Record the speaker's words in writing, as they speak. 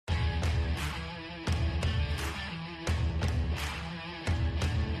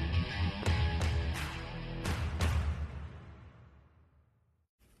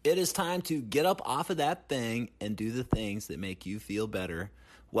It is time to get up off of that thing and do the things that make you feel better.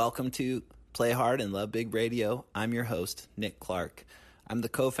 Welcome to Play Hard and Love Big Radio. I'm your host, Nick Clark. I'm the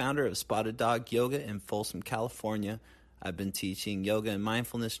co-founder of Spotted Dog Yoga in Folsom, California. I've been teaching yoga and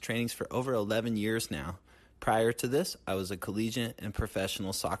mindfulness trainings for over 11 years now. Prior to this, I was a collegiate and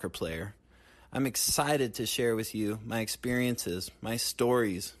professional soccer player. I'm excited to share with you my experiences, my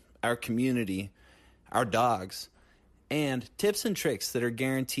stories, our community, our dogs, and tips and tricks that are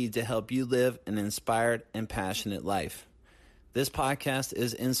guaranteed to help you live an inspired and passionate life. This podcast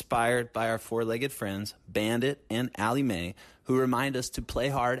is inspired by our four-legged friends, Bandit and Allie Mae, who remind us to play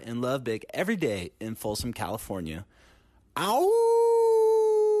hard and love big every day in Folsom, California. Ow!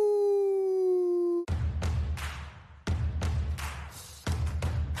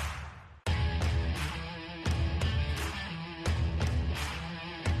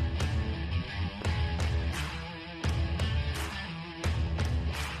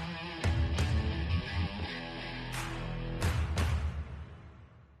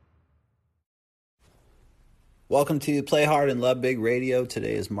 Welcome to Play Hard and Love Big Radio.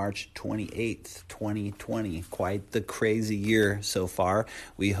 Today is March 28th, 2020. Quite the crazy year so far.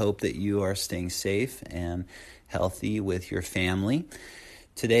 We hope that you are staying safe and healthy with your family.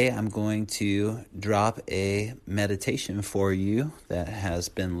 Today I'm going to drop a meditation for you that has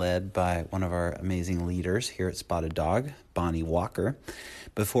been led by one of our amazing leaders here at Spotted Dog, Bonnie Walker.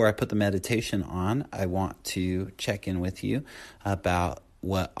 Before I put the meditation on, I want to check in with you about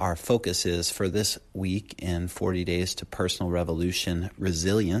what our focus is for this week in 40 Days to Personal Revolution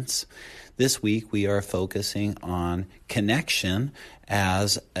Resilience. This week we are focusing on connection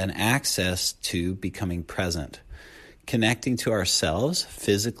as an access to becoming present. Connecting to ourselves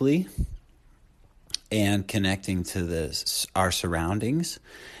physically and connecting to our surroundings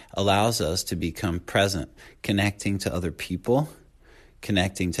allows us to become present. Connecting to other people,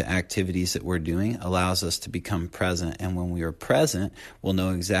 connecting to activities that we're doing allows us to become present. And when we are present, we'll know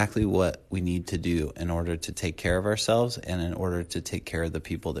exactly what we need to do in order to take care of ourselves and in order to take care of the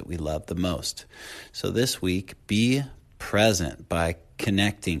people that we love the most. So this week, be present by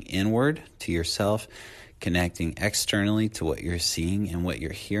connecting inward to yourself, connecting externally to what you're seeing and what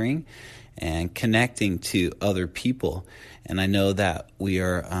you're hearing, and connecting to other people. And I know that we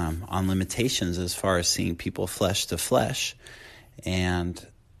are on limitations as far as seeing people flesh to flesh. And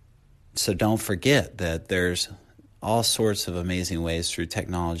so don't forget that there's all sorts of amazing ways through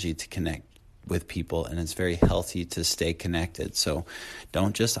technology to connect with people, and it's very healthy to stay connected. So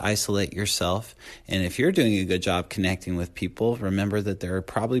don't just isolate yourself. And if you're doing a good job connecting with people, remember that there are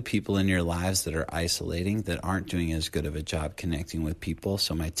probably people in your lives that are isolating, that aren't doing as good of a job connecting with people.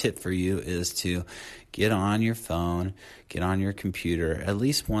 So my tip for you is to get on your phone, get on your computer at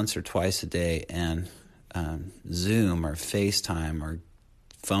least once or twice a day and Zoom or FaceTime or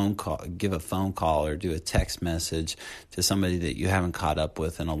phone call, give a phone call or do a text message to somebody that you haven't caught up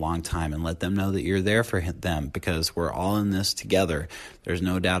with in a long time and let them know that you're there for them, because we're all in this together. There's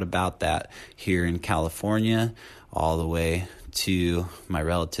no doubt about that. Here in California, all the way to my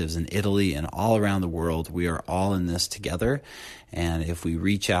relatives in Italy and all around the world, we are all in this together. And if we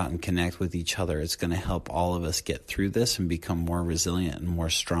reach out and connect with each other, it's going to help all of us get through this and become more resilient and more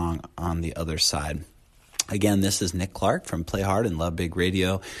strong on the other side. Again, this is Nick Clark from Play Hard and Love Big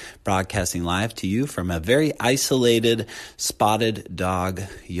Radio, broadcasting live to you from a very isolated Spotted Dog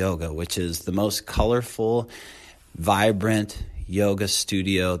Yoga, which is the most colorful, vibrant yoga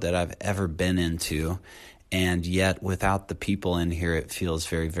studio that I've ever been into. And yet, without the people in here, it feels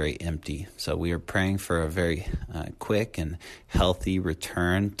very, very empty. So we are praying for a very quick and healthy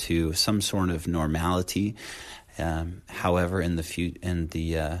return to some sort of normality. However, in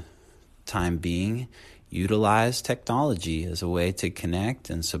the time being, utilize technology as a way to connect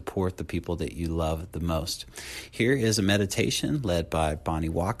and support the people that you love the most. Here is a meditation led by Bonnie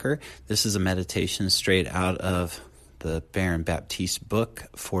Walker. This is a meditation straight out of the Baron Baptiste book,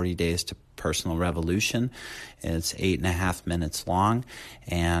 40 Days to Personal Revolution. It's 8.5 minutes long,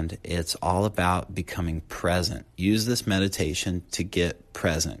 and it's all about becoming present. Use this meditation to get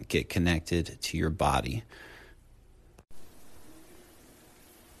present, get connected to your body.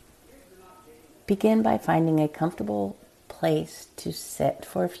 Begin by finding a comfortable place to sit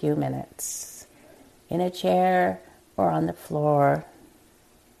for a few minutes, in a chair or on the floor,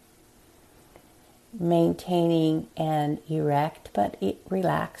 maintaining an erect but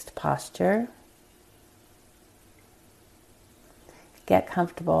relaxed posture. Get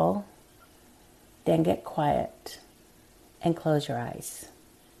comfortable, then get quiet and close your eyes.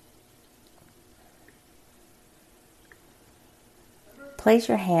 Place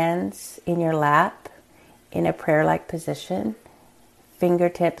your hands in your lap in a prayer-like position.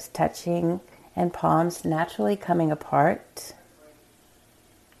 fingertips touching and palms naturally coming apart.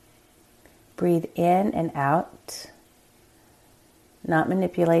 Breathe in and out, not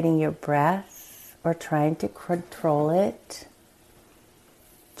manipulating your breath or trying to control it.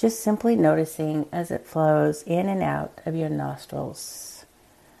 Just simply noticing as it flows in and out of your nostrils.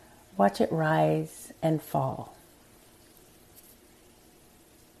 Watch it rise and fall.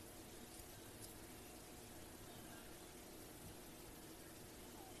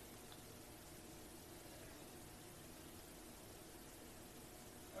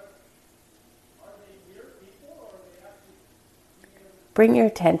 Bring your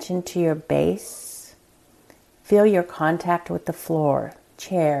attention to your base. Feel your contact with the floor,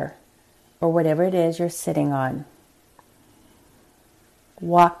 chair, or whatever it is you're sitting on.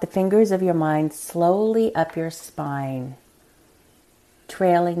 Walk the fingers of your mind slowly up your spine,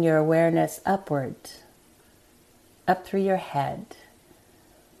 trailing your awareness upward, up through your head,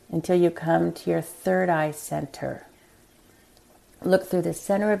 until you come to your third eye center. Look through the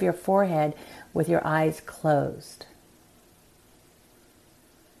center of your forehead with your eyes closed.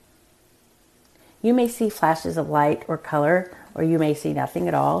 You may see flashes of light or color, or you may see nothing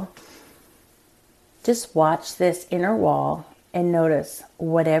at all. Just watch this inner wall and notice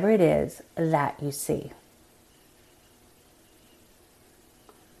whatever it is that you see.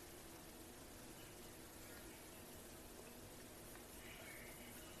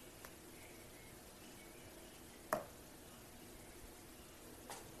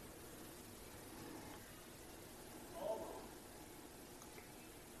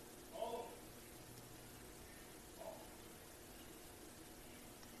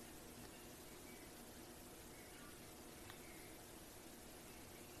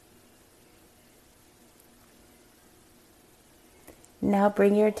 Now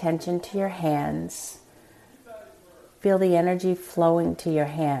bring your attention to your hands. Feel the energy flowing to your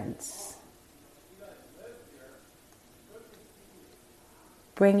hands.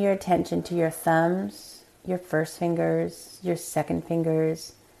 Bring your attention to your thumbs, your first fingers, your second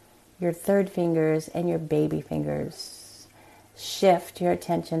fingers, your third fingers, and your baby fingers. Shift your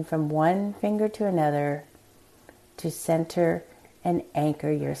attention from one finger to another to center and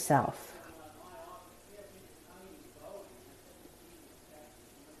anchor yourself.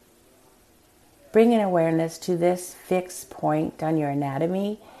 Bring an awareness to this fixed point on your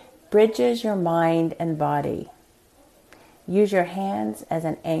anatomy, bridges your mind and body. Use your hands as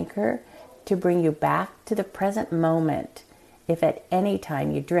an anchor to bring you back to the present moment if at any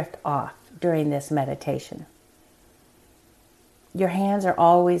time you drift off during this meditation. Your hands are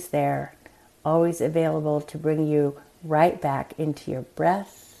always there, always available to bring you right back into your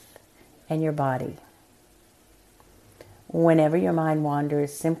breath and your body. Whenever your mind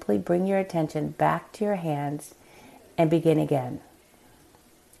wanders, simply bring your attention back to your hands and begin again.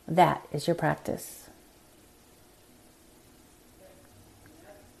 That is your practice.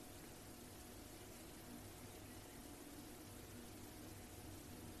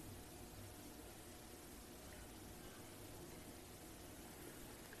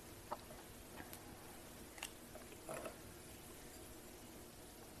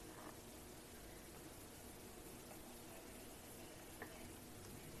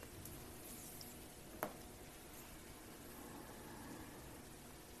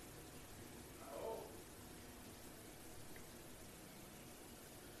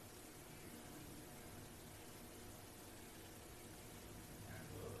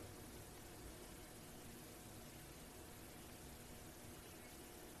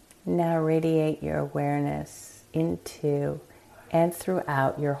 Now radiate your awareness into and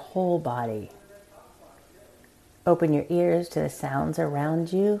throughout your whole body. Open your ears to the sounds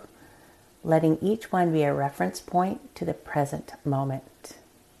around you, letting each one be a reference point to the present moment.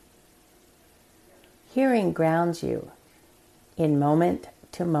 Hearing grounds you in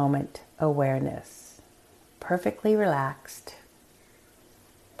moment-to-moment awareness, perfectly relaxed,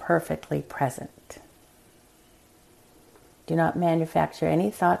 perfectly present. Do not manufacture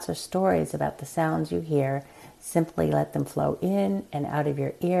any thoughts or stories about the sounds you hear. Simply let them flow in and out of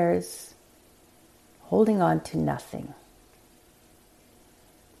your ears, holding on to nothing.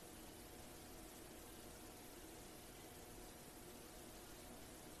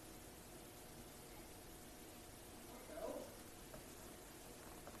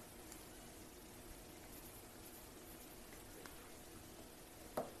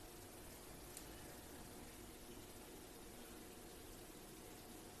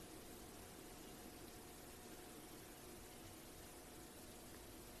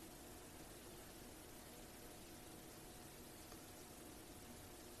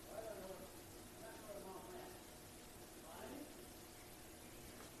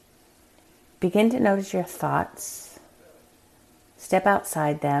 Begin to notice your thoughts. Step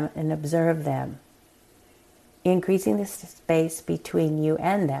outside them and observe them, increasing the space between you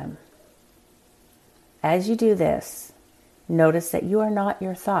and them. As you do this, notice that you are not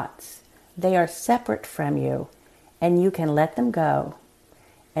your thoughts. They are separate from you, and you can let them go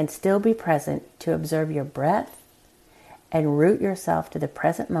and still be present to observe your breath and root yourself to the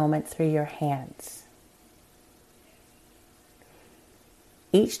present moment through your hands.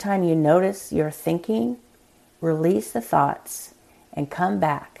 Each time you notice your thinking, release the thoughts and come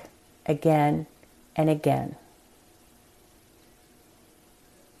back again and again.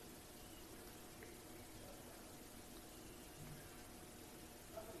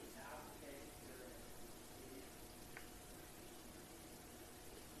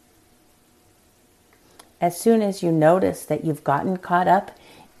 As soon as you notice that you've gotten caught up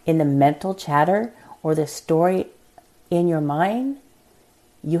in the mental chatter or the story in your mind,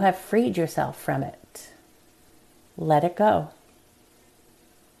 you have freed yourself from it. Let it go.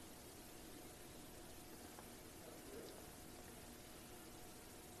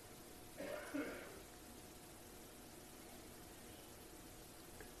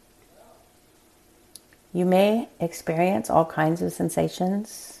 You may experience all kinds of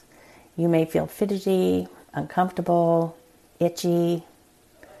sensations. You may feel fidgety, uncomfortable, itchy,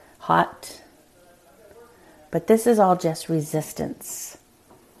 hot. But this is all just resistance.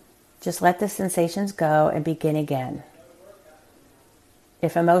 Just let the sensations go and begin again.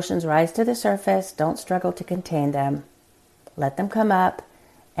 If emotions rise to the surface, don't struggle to contain them. Let them come up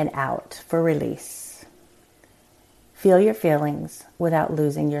and out for release. Feel your feelings without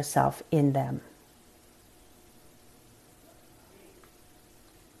losing yourself in them.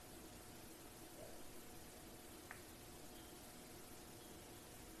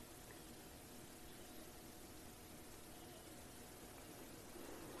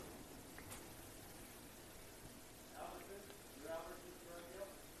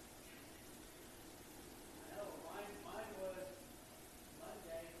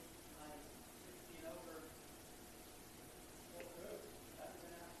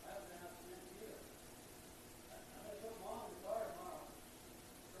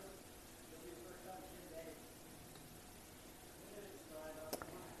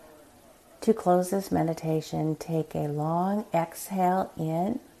 To close this meditation, take a long exhale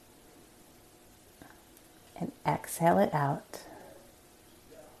in and exhale it out.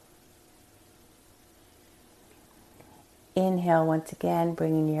 Inhale once again,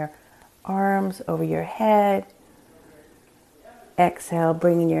 bringing your arms over your head. Exhale,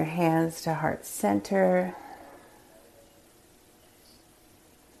 bringing your hands to heart center.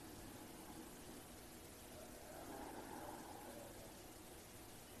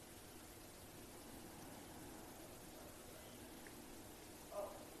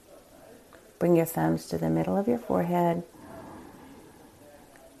 Bring your thumbs to the middle of your forehead.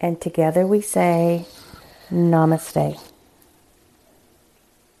 And together we say, Namaste.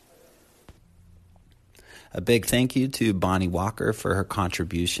 A big thank you to Bonnie Walker for her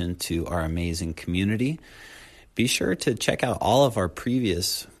contribution to our amazing community. Be sure to check out all of our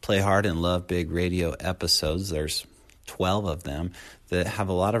previous Play Hard and Love Big radio episodes. There's 12 of them that have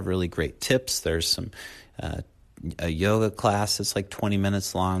a lot of really great tips. There's some a yoga class that's like 20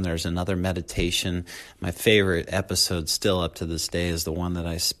 minutes long. There's another meditation. My favorite episode still up to this day is the one that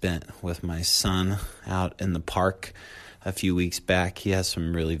I spent with my son out in the park a few weeks back. He has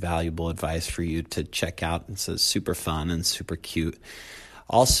some really valuable advice for you to check out. It's super fun and super cute.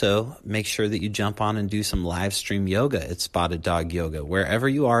 Also, make sure that you jump on and do some live stream yoga at Spotted Dog Yoga. Wherever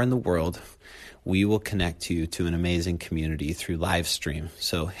you are in the world, we will connect you to an amazing community through live stream.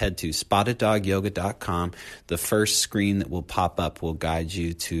 So head to spotteddogyoga.com. The first screen that will pop up will guide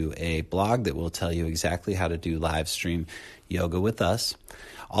you to a blog that will tell you exactly how to do live stream yoga with us.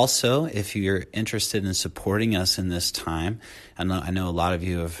 Also, if you're interested in supporting us in this time, I know a lot of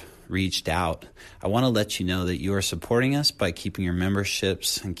you have reached out, I want to let you know that you are supporting us by keeping your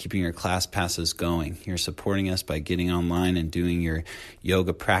memberships and keeping your class passes going. You're supporting us by getting online and doing your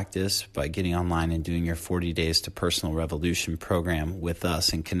yoga practice, by getting online and doing your 40 Days to Personal Revolution program with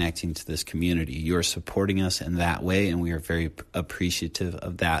us and connecting to this community. You are supporting us in that way, and we are very appreciative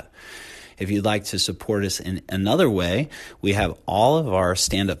of that. If you'd like to support us in another way, we have all of our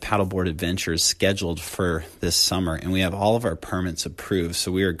stand-up paddleboard adventures scheduled for this summer, and we have all of our permits approved,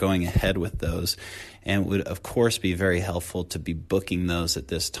 so we are going ahead with those. And it would, of course, be very helpful to be booking those at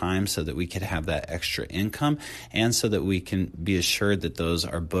this time so that we could have that extra income and so that we can be assured that those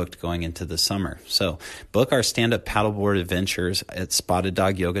are booked going into the summer. So book our stand-up paddleboard adventures at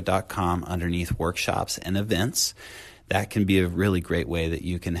spotteddogyoga.com underneath workshops and events. that can be a really great way that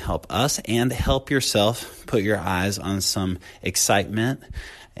you can help us and help yourself put your eyes on some excitement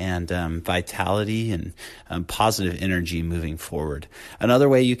and vitality and positive energy moving forward. Another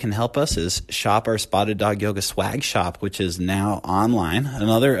way you can help us is shop our Spotted Dog Yoga swag shop, which is now online.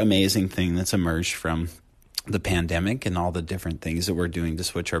 Another amazing thing that's emerged from the pandemic and all the different things that we're doing to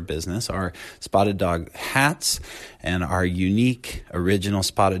switch our business. Our Spotted Dog hats and our unique original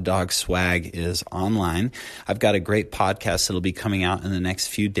Spotted Dog swag is online. I've got a great podcast that'll be coming out in the next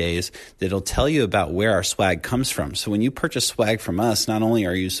few days that'll tell you about where our swag comes from. So when you purchase swag from us, not only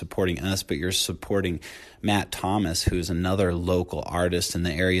are you supporting us, but you're supporting Matt Thomas, who's another local artist in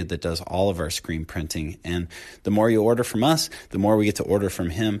the area that does all of our screen printing. And the more you order from us, the more we get to order from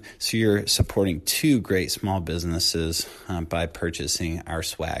him. So you're supporting two great small businesses by purchasing our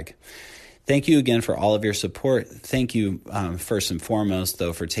swag. Thank you again for all of your support. Thank you first and foremost,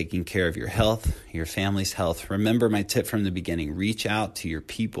 though, for taking care of your health, your family's health. Remember my tip from the beginning, reach out to your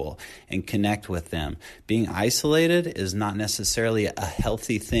people and connect with them. Being isolated is not necessarily a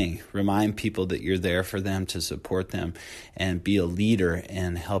healthy thing. Remind people that you're there for them, to support them, and be a leader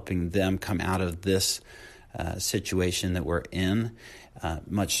in helping them come out of this situation that we're in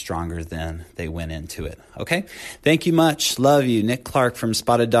much stronger than they went into it. Okay? Thank you much. Love you. Nick Clark from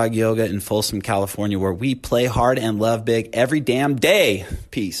Spotted Dog Yoga in Folsom, California, where we play hard and love big every damn day.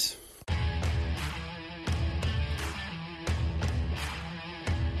 Peace.